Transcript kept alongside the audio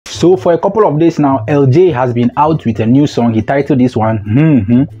So for a couple of days now, LJ has been out with a new song. He titled this one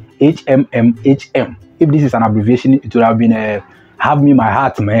HMM. If this is an abbreviation, it would have been Have Me My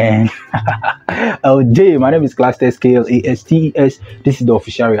Heart, man. LJ, my name is Class Test KLASTES. This is the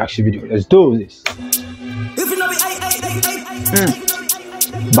official reaction video. Let's do this.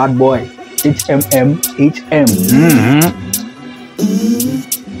 Bad boy, HMM.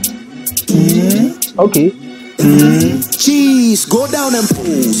 Okay. Cheese, go down and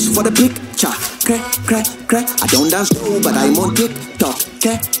pose for the picture. Crack. I don't dance slow, but I'm on TikTok.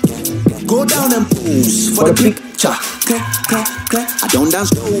 Go down and pose for the picture. Crack. I don't dance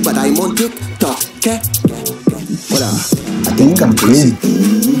slow, but I'm on TikTok. What up? I think I'm crazy.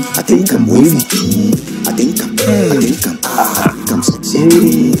 I think I'm wavy. I think I'm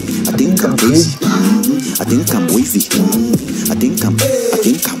sexy. I think I'm crazy. I think I'm wavy. I think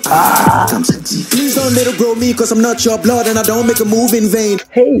I'm sexy. Please don't little bro me, cause I'm not your blood and I don't make a move in vain.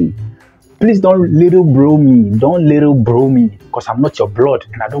 Hey, please don't little bro me. Don't little bro me, cause I'm not your blood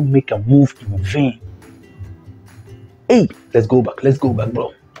and I don't make a move in vain. Hey, let's go back,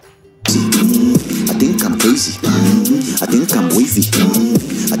 bro. I think I'm crazy. I think I'm wavy.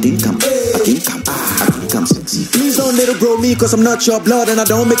 I think I'm sexy. Please don't little bro me, cause I'm not your blood and I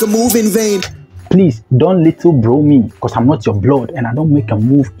don't make a move in vain. Please don't little bro me, cause I'm not your blood and I don't make a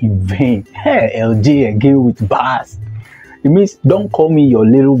move in vain. Hey, LJ again with bars. It means don't call me your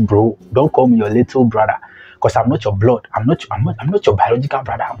little bro. Don't call me your little brother, cause I'm not your blood. I'm not your biological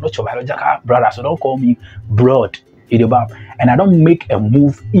brother. I'm not your biological brother. So don't call me blood. And I don't make a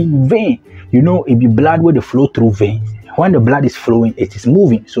move in vain. You know, it be blood where the flow through veins. When the blood is flowing, it is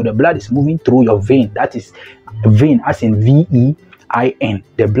moving. So the blood is moving through your vein. That is vein, as in VEIN.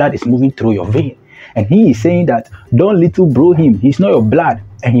 The blood is moving through your vein. And he is saying that don't little bro him. He's not your blood.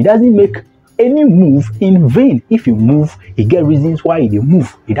 And he doesn't make any move in vain. If you move, he get reasons why he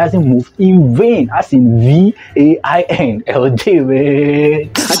move. He doesn't move in vain, as in VAIN. LJ, man.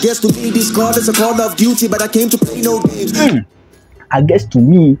 I guess to me this call is a call of duty, but I came to play no games. I guess to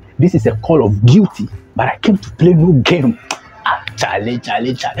me this is a call of duty, but I came to play no game. Charlie.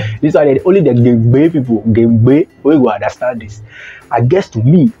 This are only the game bay people, we will understand this. I guess to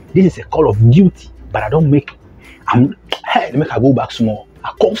me this is a call of duty, but I don't make. Let me go back small.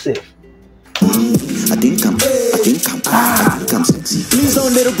 I come safe. I think I'm sexy. Please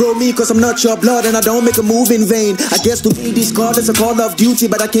don't little bro me, cause I'm not your blood and I don't make a move in vain. I guess to me this call is a call of duty,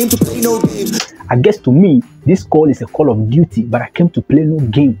 but I came to play no games. I guess to me this call is a call of duty, but I came to play no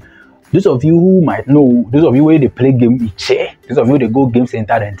game. Those of you who might know, those of you where they play game in chair, those of you they go game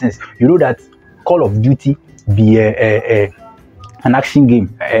center and things, you know that Call of Duty be an action game,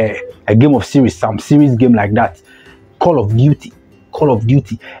 a game of series, some series game like that. Call of Duty.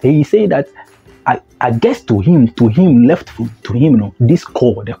 And he say that I guess to him, left to him, you know, this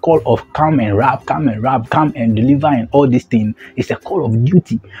call, the call of come and rap, come and deliver and all this thing is a call of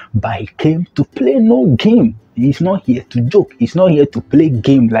duty, but he came to play no game. He's not here to joke. He's not here to play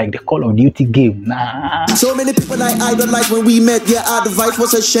game like the Call of Duty game. Nah. So many people I don't like when we met. Yeah, our advice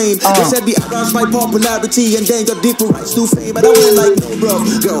was a shame. They said be aroused by popularity and then your dick will rise to fame. But I went like, no, bro,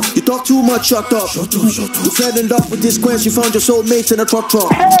 girl, you talk too much. Shut up. You fell in love with this quench. You found your soulmate in a truck.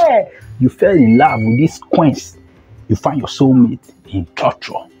 Hey, you fell in love with this quench. You find your soulmate in truck.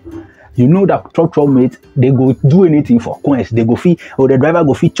 You know that truck mate, they go do anything for coins. They go fee, or the driver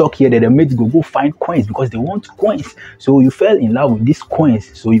go fee chalk here, the mates go find coins because they want coins. So you fell in love with these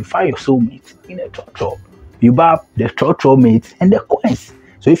coins. So you find your soulmate in a truck. You buy the truck mate and the coins.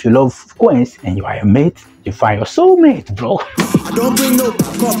 So if you love coins and you are a mate, you find your soulmate, bro. I don't bring no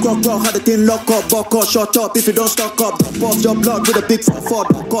back up, how the thing lock up, buck up, shut up. If you don't stock up, pop off your blood with a big fuck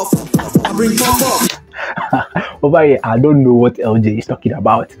off. I bring pop up. Over here, I don't know what LJ is talking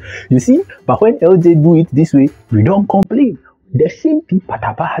about. You see, but when LJ do it this way, we don't complain. The same thing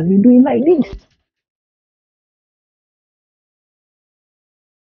Patapa has been doing like this.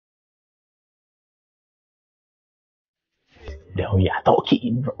 Then we are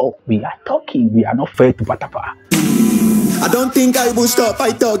talking, bro. We are talking. We are not fair to Patapa. I don't think I will stop. I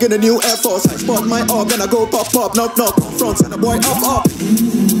talk in a new Air Force. I spot my org and I go pop, knock, front and a boy up.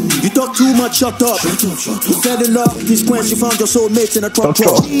 You talk too much, shut up. You fell in love with this quench, you found your soulmate in a truck.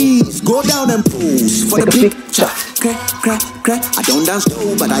 Please go down and pose for the picture. Crack. I don't dance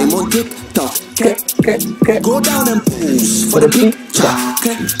slow, but I'm on TikTok. Go down and pose for the picture.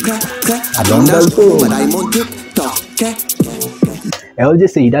 Crack. I don't dance slow, but I'm on TikTok. LJ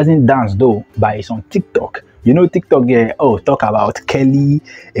say he doesn't dance though, but he's on TikTok. You know TikTok, talk about Kelly,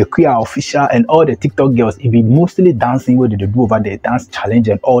 a queer official, and all the TikTok girls. It be mostly dancing what they do over there, dance challenge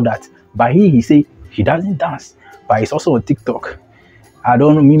and all that. But he say he doesn't dance, but he's also on TikTok. I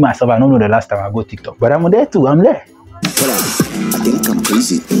don't know, me myself, I don't know the last time I go TikTok, but I'm there too. I'm there. I think I'm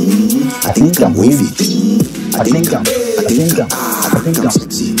crazy. I think I'm wavy. I think I'm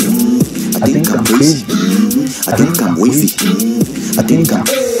sexy. I think I'm crazy. I think I'm wavy. I think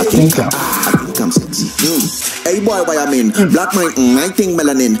I'm sexy. Hey boy, why I'm in black mind, I think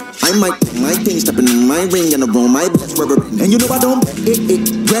melanin. I might my thing stepping in my ring and around my best rubber. And you know I don't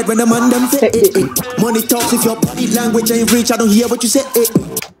bread when the man them fit Money talks if your body language ain't reach. I don't hear what you say.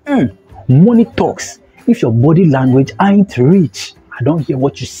 Money talks if your body language ain't rich. I don't hear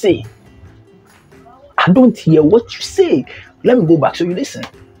what you say. I don't hear what you say. Let me go back so you listen.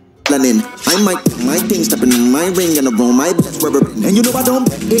 I might my thing stepping in my ring and around my best rubber. And you know I don't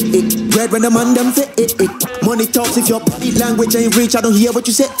bread when the man them fit Money talks if your body language ain't rich. I don't hear what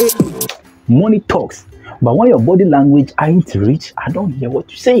you say. Money talks, but when your body language ain't rich, I don't hear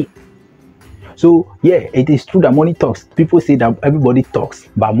what you say. So yeah, it is true that money talks. People say that everybody talks,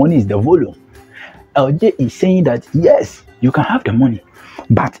 but money is the volume. LJ is saying that yes, you can have the money,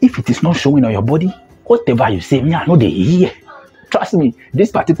 but if it is not showing on your body, whatever you say, me I know they hear. Trust me,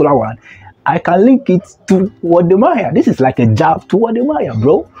 this particular one, I can link it to Wode. This is like a jab to Wode,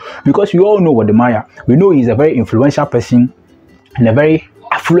 bro. Because you all know Wode. We know he's a very influential person and a very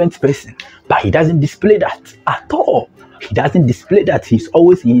affluent person, but he doesn't display that at all. He doesn't display that. He's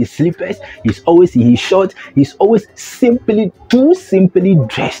always in his slippers, he's always in his shorts, he's always too simply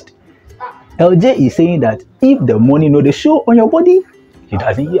dressed. LJ is saying that if the money no the show on your body, he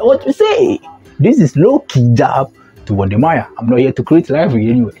doesn't hear what you say. This is low-key jab to Wode. I'm not here to create library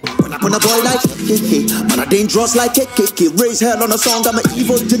anyway. When a boy like man a dangerous like KK, raise hell on a song. I'm an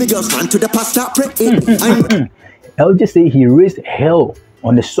evil Jimmy girls run to the pastor pray. LJ say he raised hell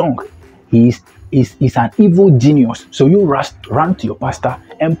on the song. He's an evil genius. So you run to your pastor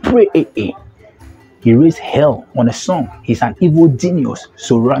and pray. He raised hell on a song. He's an evil genius.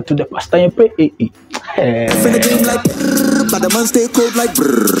 So run to the pastor and pray. But the man stay cold like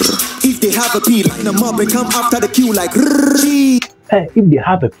if they have a P, line them up and come after the queue like if they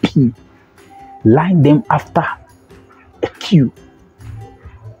have a P, line them after a Q.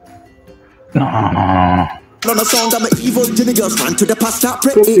 No. On a song, I'm an evil Jimmy girls run to the pastor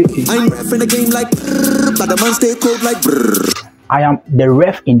pray. I'm ref in the game like but the man stay cold like I am the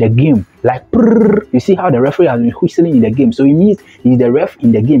ref in the game like You see how the referee has been whistling in the game, so it means he's the ref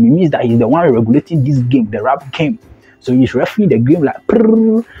in the game. It means that he's the one regulating this game, the rap game. So he's refereeing the game like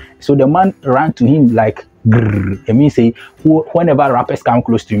So the man ran to him like it means say whenever rappers come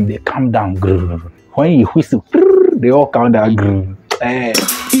close to him, they calm down. When he whistle, they all calm down.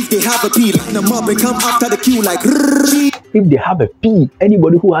 If they have a P, line them up and come after the queue like if they have a P,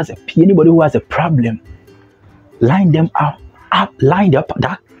 anybody who has a P, anybody who has a problem, line them line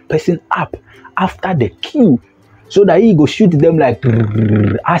that person up after the queue, so that he go shoot them like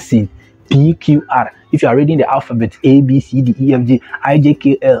as in PQR. If you are reading the alphabet A B C D E F G I J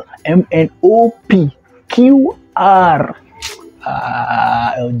K L M N O P Q R.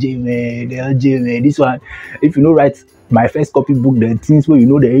 LJ man, this one. If you know write my first copy book, the things where you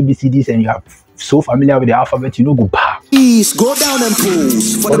know the ABCDs and you are so familiar with the alphabet, you know go back. Please go down and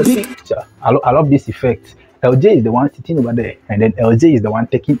pose for the picture. I love this effect. LJ is the one sitting over there, and then LJ is the one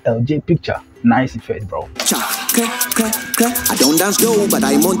taking LJ picture. Nice effect, bro. I don't dance though, but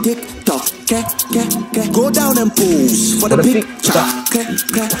I'm on TikTok. Go down and pose for the picture.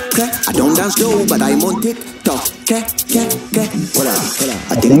 I don't dance though, but I'm on TikTok.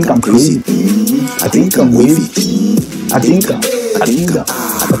 I think I'm crazy. I think I'm wavy. I think I'm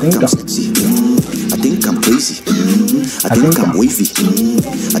sexy. I think I'm crazy. I think I'm wavy.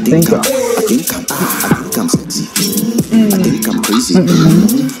 I think I'm sexy. I think I'm crazy.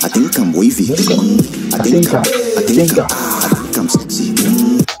 I think I'm wavy. I think I'm sexy.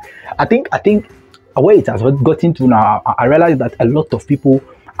 I think where it has gotten to now, I realize that a lot of people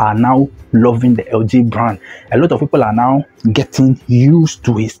are now loving the LJ brand. A lot of people are now getting used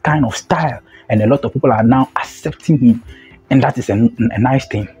to his kind of style, and a lot of people are now accepting him, and that is a nice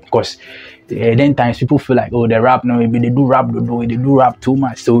thing, because then times people feel like, oh, the rap, no, maybe they do rap too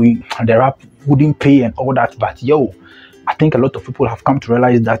much, so the rap wouldn't pay and all that. But yo, I think a lot of people have come to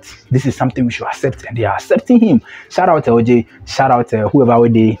realize that this is something we should accept, and they are accepting him. Shout out to LJ, shout out to whoever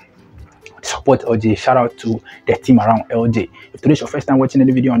they support LJ, shout out to the team around LJ. If today is your first time watching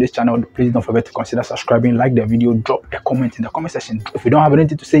any video on this channel, please don't forget to consider subscribing, like the video, drop a comment in the comment section. If you don't have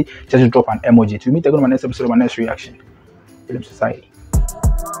anything to say, just drop an emoji. To meet again on my next episode of my next reaction. Film Society.